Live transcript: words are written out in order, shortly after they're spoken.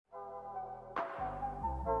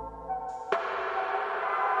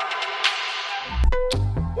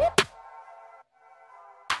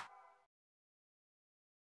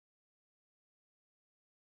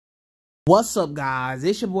What's up, guys?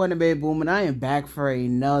 It's your boy the Baby Boom, and I am back for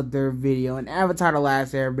another video. And Avatar: The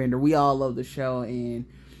Last Airbender, we all love the show, and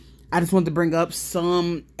I just want to bring up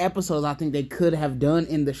some episodes I think they could have done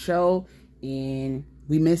in the show, and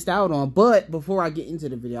we missed out on. But before I get into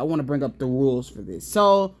the video, I want to bring up the rules for this.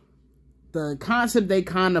 So, the concept they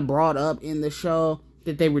kind of brought up in the show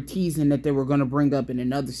that they were teasing that they were going to bring up in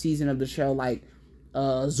another season of the show, like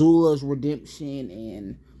Zula's redemption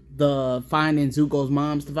and the finding Zuko's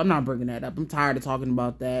mom stuff. I'm not bringing that up. I'm tired of talking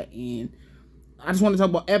about that, and I just want to talk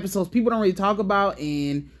about episodes people don't really talk about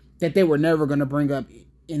and that they were never going to bring up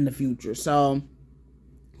in the future. So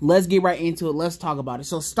let's get right into it. Let's talk about it.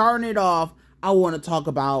 So starting it off, I want to talk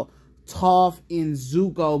about Toph and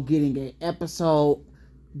Zuko getting an episode,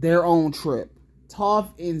 their own trip. Toph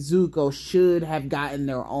and Zuko should have gotten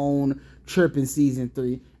their own trip in season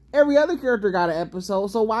 3. Every other character got an episode,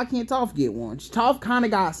 so why can't Toph get one? Toph kind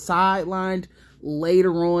of got sidelined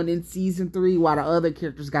later on in season 3 while the other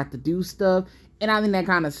characters got to do stuff, and I think that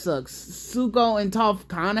kind of sucks. Zuko and Toph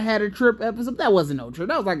kind of had a trip episode. That wasn't no trip.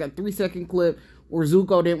 That was like a 3-second clip where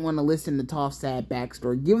Zuko didn't want to listen to Toph's sad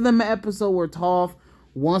backstory. Give them an episode where Toph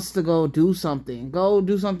wants to go do something. Go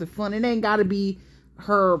do something fun. It ain't got to be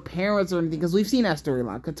her parents or anything, because we've seen that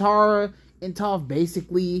storyline. Katara and Toph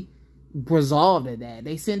basically resolved at that.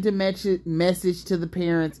 They sent a message to the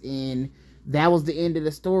parents, and that was the end of the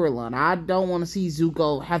storyline. I don't want to see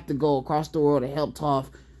Zuko have to go across the world to help Toph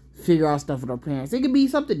figure out stuff with her parents. It could be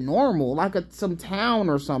something normal, like some town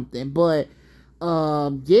or something. But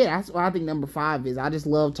yeah, that's what I think number 5 is. I just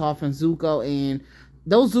love Toph and Zuko, and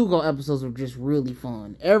those Zuko episodes were just really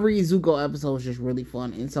fun. Every Zuko episode was just really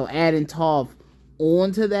fun, and so adding Toph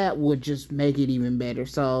onto that would just make it even better.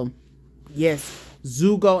 So yes,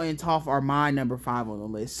 Zuko and Toph are my number 5 on the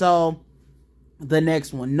list. So, the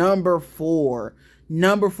next one, number 4.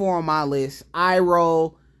 Number 4 on my list,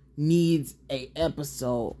 Iroh needs a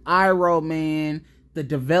episode. Iroh, man, the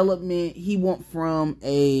development, he went from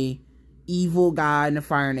a evil guy in the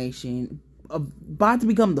Fire Nation, about to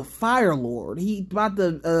become the Fire Lord. He about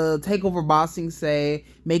to take over Ba Sing Se,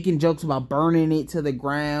 making jokes about burning it to the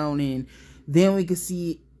ground, and then we could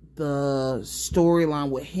see the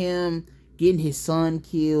storyline with him getting his son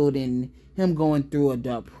killed and him going through a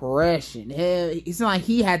depression. It's not like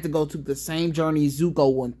he had to go through the same journey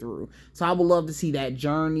Zuko went through. So I would love to see that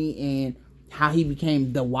journey and how he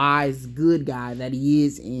became the wise, good guy that he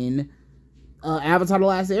is in Avatar: The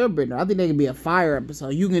Last Airbender. I think there could be a fire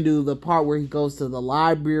episode. You can do the part where he goes to the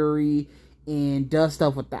library and does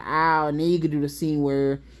stuff with the owl, and then you can do the scene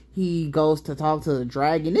where he goes to talk to the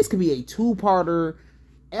dragon. This could be a 2-parter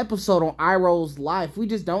episode on Iroh's life. We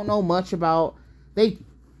just don't know much about. They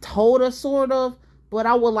told us sort of, but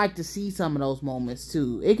I would like to see some of those moments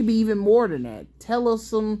too. It could be even more than that.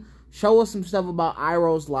 Show us some stuff about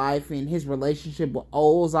Iroh's life and his relationship with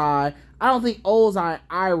Ozai. I don't think Ozai and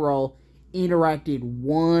Iroh interacted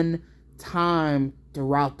one time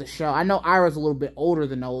throughout the show. I know Iroh's a little bit older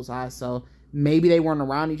than Ozai, so maybe they weren't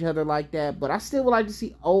around each other like that, but I still would like to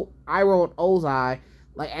see Iroh and Ozai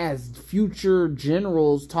like as future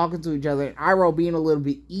generals talking to each other, and Iroh being a little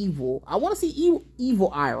bit evil. I want to see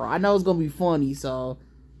evil Iroh. I know it's gonna be funny, so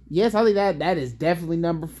yes, I think that is definitely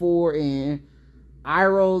number 4. And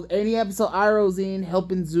any episode Iroh's in,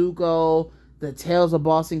 helping Zuko, the Tales of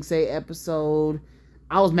Ba Sing Se episode.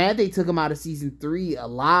 I was mad they took him out of season 3 a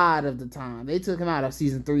lot of the time. They took him out of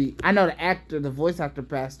season 3. I know the voice actor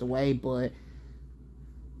passed away, but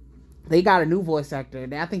they got a new voice actor,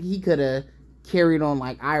 and I think he could have carried on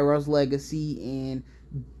like Iroh's legacy and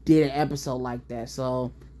did an episode like that.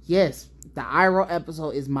 So yes, the Iroh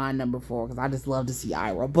episode is my number 4 because I just love to see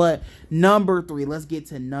Iroh. But number 3, let's get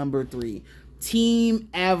to number 3. Team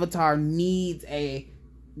Avatar needs a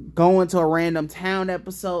going to a random town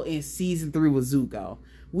episode in season 3 with Zuko.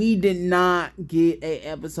 We did not get an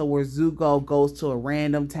episode where Zuko goes to a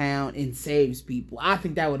random town and saves people. I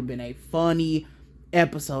think that would have been a funny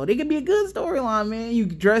episode. It could be a good storyline,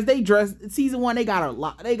 man. They dress season 1, they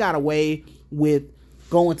got away with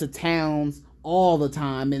going to towns all the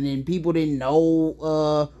time, and then people didn't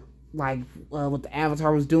know what the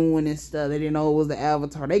Avatar was doing and stuff. They didn't know it was the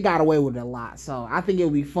Avatar. They got away with it a lot. So I think it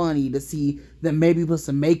would be funny to see them maybe put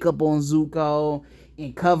some makeup on Zuko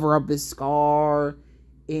and cover up his scar,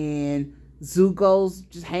 and Zuko's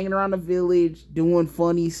just hanging around the village doing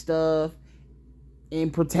funny stuff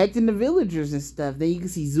and protecting the villagers and stuff. Then you can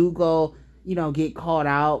see Zuko, get caught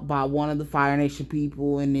out by one of the Fire Nation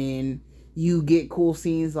people, and then you get cool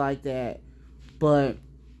scenes like that. But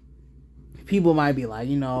people might be like,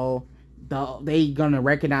 they gonna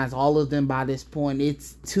recognize all of them by this point.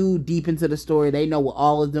 It's too deep into the story. They know what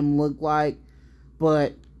all of them look like.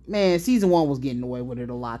 But man, season 1 was getting away with it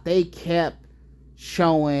a lot. They kept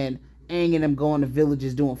showing Aang and them going to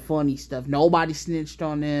villages doing funny stuff. Nobody snitched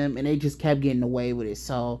on them, and they just kept getting away with it.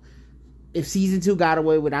 So if season 2 got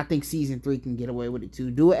away with it, I think season 3 can get away with it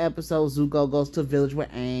too. Do an episode, Zuko goes to a village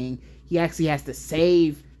with Aang. He actually has to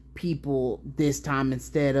save people this time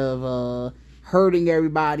instead of hurting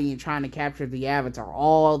everybody and trying to capture the Avatar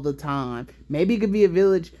all the time. Maybe it could be a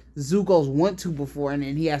village Zuko's went to before, and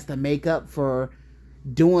then he has to make up for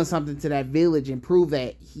doing something to that village and prove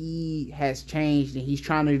that he has changed and he's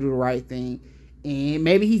trying to do the right thing. And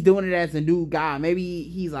maybe he's doing it as a new guy. Maybe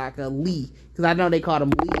he's like a Lee, because I know they called him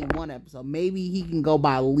Lee in one episode. Maybe he can go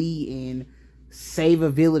by Lee and save a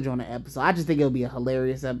village on an episode. I just think it'll be a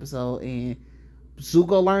hilarious episode, and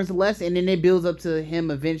Zuko learns a lesson, and then it builds up to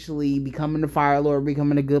him eventually becoming the Fire Lord,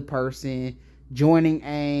 becoming a good person, joining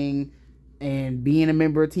Aang, and being a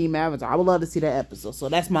member of Team Avatar. I would love to see that episode. So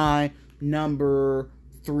that's my number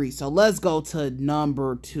 3. So let's go to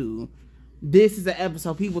number 2. This is an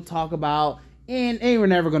episode people talk about, and they were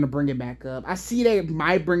never going to bring it back up. I see they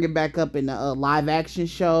might bring it back up in a live action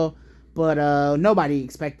show, but nobody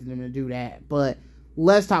expected them to do that. But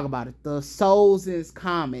let's talk about it. The Sozin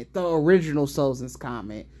Comet, the original Sozin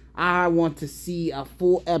Comet. I want to see a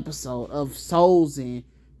full episode of Sozin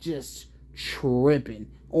just tripping.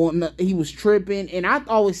 He was tripping, and I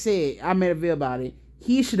always said, I made a video about it,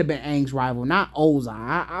 he should have been Aang's rival, not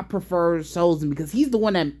Ozai. I prefer Sozin because he's the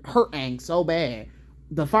one that hurt Aang so bad.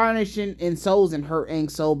 The Fire Nation and Sozin hurt Aang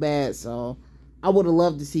so bad, so I would have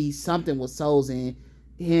loved to see something with Sozin.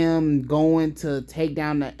 Him going to take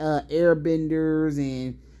down the Airbenders,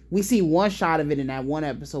 and we see one shot of it in that one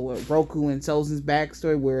episode with Roku and Sozin's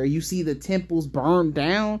backstory where you see the temples burned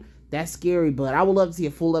down. That's scary, but I would love to see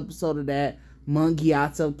a full episode of that.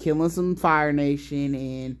 Mongiato killing some Fire Nation,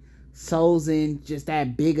 and Sozin just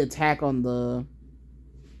that big attack on the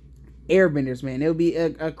Airbenders, man. It would be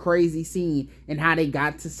a crazy scene, and how they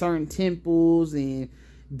got to certain temples, and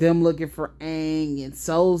them looking for Aang, and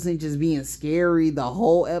Sozin just being scary the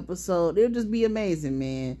whole episode. It'll just be amazing,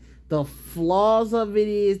 man. The flaws of it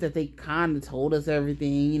is that they kind of told us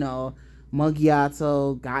everything. You know,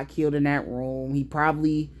 Mongiato got killed in that room. He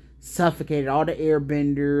probably suffocated all the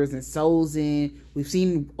Airbenders, and Sozin, we've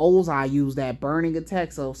seen Ozai use that burning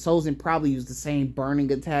attack, so Sozin probably used the same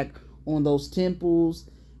burning attack on those temples,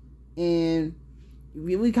 and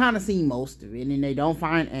we kind of see most of it, and then they don't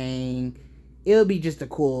find Aang. It'll be just a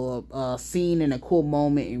cool scene and a cool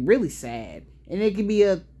moment, and really sad, and it could be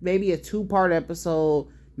maybe a 2-part episode.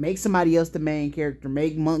 Make somebody else the main character,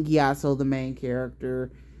 make Mongiato the main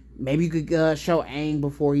character. Maybe you could show Aang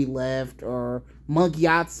before he left, or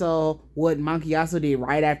Mongiato, what Mongiato did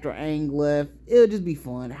right after Aang left. It'll just be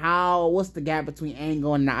fun. What's the gap between Aang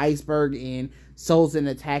going to the iceberg and Sozin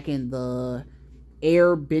attacking the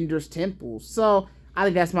Airbenders temples? So I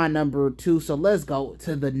think that's my number 2. So let's go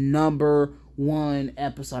to the number 1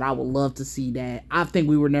 episode. I would love to see that. I think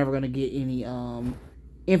we were never going to get any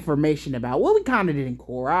information about. Well, we kind of did in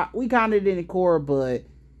Korra. But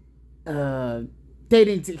they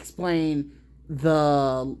didn't explain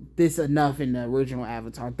this enough in the original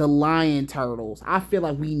Avatar. The lion turtles. I feel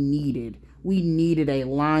like we needed a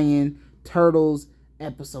lion turtles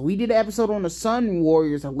episode. We did an episode on the Sun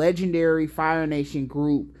Warriors, a legendary Fire Nation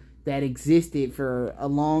group that existed for a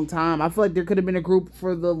long time. I feel like there could have been a group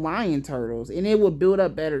for the lion turtles, and it would build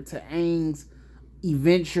up better to Aang's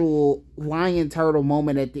eventual lion turtle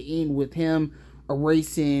moment at the end with him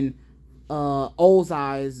erasing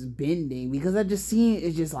Ozai's bending, because I just seen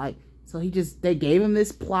it's just like, so they gave him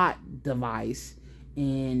this plot device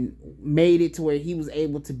and made it to where he was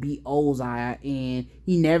able to beat Ozai, and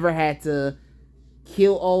he never had to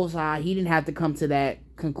kill Ozai. He didn't have to come to that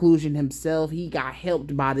conclusion himself. He got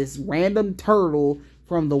helped by this random turtle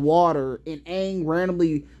from the water, and Aang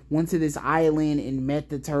randomly went to this island and met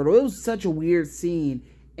the turtle. It was such a weird scene,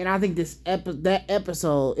 and I think that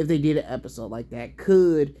episode, if they did an episode like that,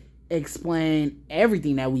 could explain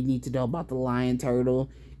everything that we need to know about the lion turtle,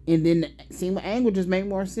 and then seeing with Aang would just make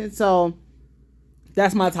more sense. So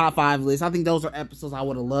that's my top 5 list. I think those are episodes I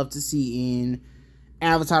would have loved to see in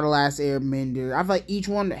Avatar: The Last Airbender. I feel like each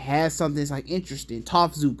one has something that's like interesting.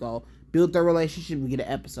 Toph Zuko, build their relationship, we get an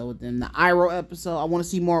episode with them. The Iroh episode, I want to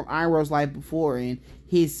see more of Iroh's life before, and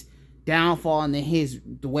his downfall, and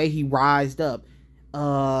then the way he rised up. Team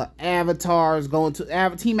Avatar going to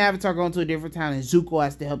a different town, and Zuko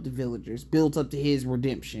has to help the villagers, builds up to his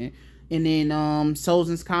redemption. And then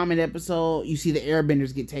Sozin's Comet episode, you see the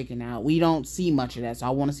Airbenders get taken out. We don't see much of that, so I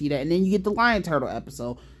want to see that. And then you get the Lion Turtle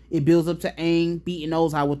episode. it builds up to Aang beating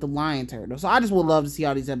Ozai with the lion turtle. So I just would love to see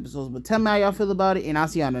all these episodes. But tell me how y'all feel about it, and I'll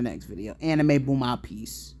see y'all in the next video. Anime Boom out.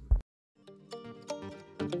 Peace.